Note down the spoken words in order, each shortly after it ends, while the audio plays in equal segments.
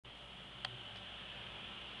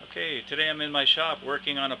Okay, today I'm in my shop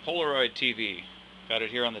working on a Polaroid TV. Got it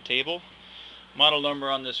here on the table. Model number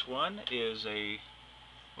on this one is a,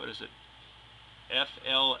 what is it,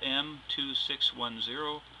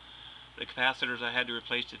 FLM2610. The capacitors I had to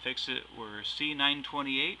replace to fix it were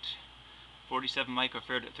C928, 47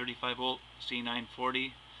 microfarad at 35 volt,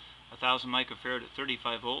 C940, 1000 microfarad at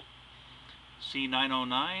 35 volt,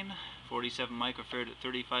 C909, 47 microfarad at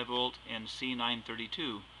 35 volt, and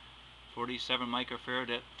C932. 47 microfarad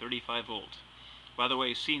at 35 volt. By the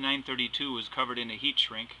way, C932 was covered in a heat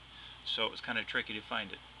shrink, so it was kind of tricky to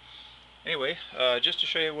find it. Anyway, just to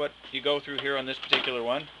show you what you go through here on this particular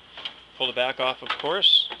one. Pull the back off, of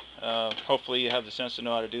course. Hopefully you have the sense to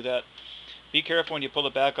know how to do that. Be careful when you pull the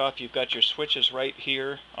back off. You've got your switches right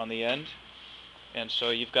here on the end, and so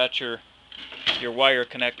you've got your wire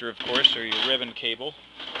connector, of course, or your ribbon cable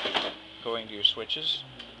going to your switches.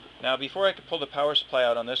 Now, before I could pull the power supply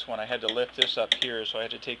out on this one, I had to lift this up here, so I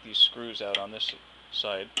had to take these screws out on this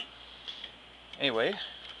side. Anyway,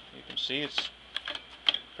 you can see it's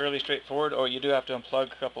fairly straightforward. Oh, you do have to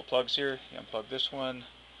unplug a couple plugs here. You unplug this one,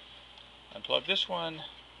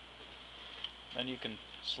 and you can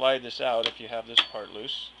slide this out if you have this part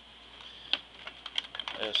loose.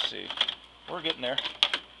 Let's see. We're getting there.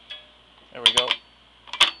 There we go.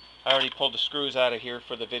 I already pulled the screws out of here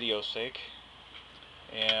for the video's sake.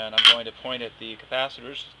 And I'm going to point at the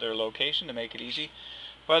capacitors, their location, to make it easy.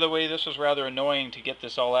 By the way, this was rather annoying to get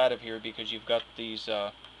this all out of here because you've got these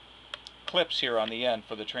clips here on the end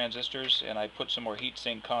for the transistors, and I put some more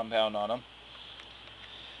heatsink compound on them.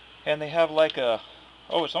 And they have like a,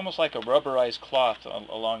 it's almost like a rubberized cloth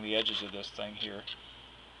along the edges of this thing here.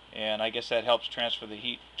 And I guess that helps transfer the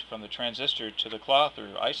heat from the transistor to the cloth, or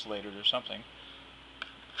isolate it or something.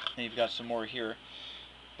 And you've got some more here.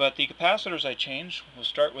 But the capacitors I changed, we'll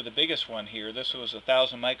start with the biggest one here. This was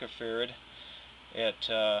 1000 microfarad at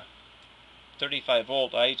 35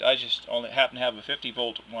 volt. I just only happen to have a 50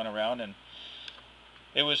 volt one around, and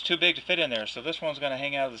it was too big to fit in there. So this one's going to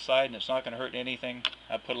hang out of the side, and it's not going to hurt anything.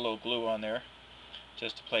 I put a little glue on there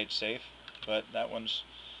just to play it safe. But that one's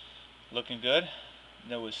looking good.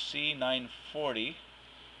 There was C940.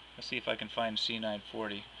 Let's see if I can find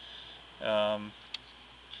C940.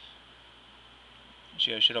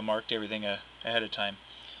 I should have marked everything ahead of time.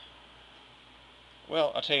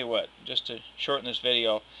 Well, I'll tell you what, just to shorten this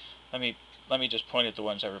video, let me just point at the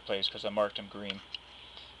ones I replaced because I marked them green.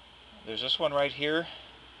 There's this one right here.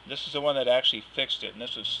 This is the one that actually fixed it, and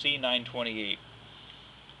this was C928.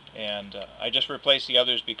 And I just replaced the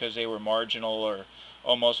others because they were marginal or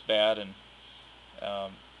almost bad, and I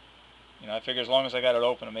figure as long as I got it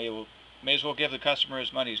open, I may as well give the customer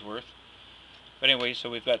his money's worth. But anyway, so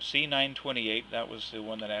we've got C928, that was the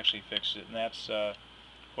one that actually fixed it, and that's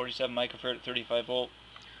 47 microfarad at 35 volt.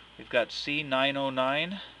 We've got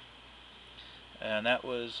C909, and that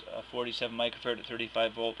was 47 microfarad at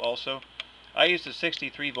 35 volt also. I used a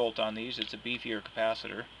 63 volt on these, it's a beefier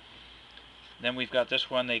capacitor. Then we've got this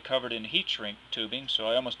one they covered in heat shrink tubing, so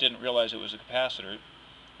I almost didn't realize it was a capacitor.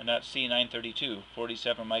 And that's C932,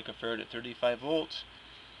 47 microfarad at 35 volts.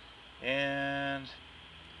 And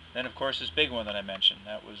then, of course, this big one that I mentioned,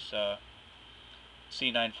 that was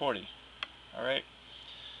C940. Alright,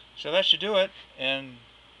 so that should do it, and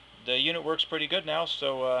the unit works pretty good now,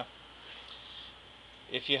 so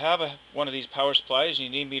if you have one of these power supplies and you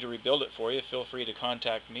need me to rebuild it for you, feel free to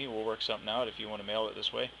contact me. We'll work something out if you want to mail it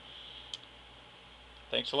this way.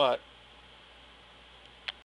 Thanks a lot.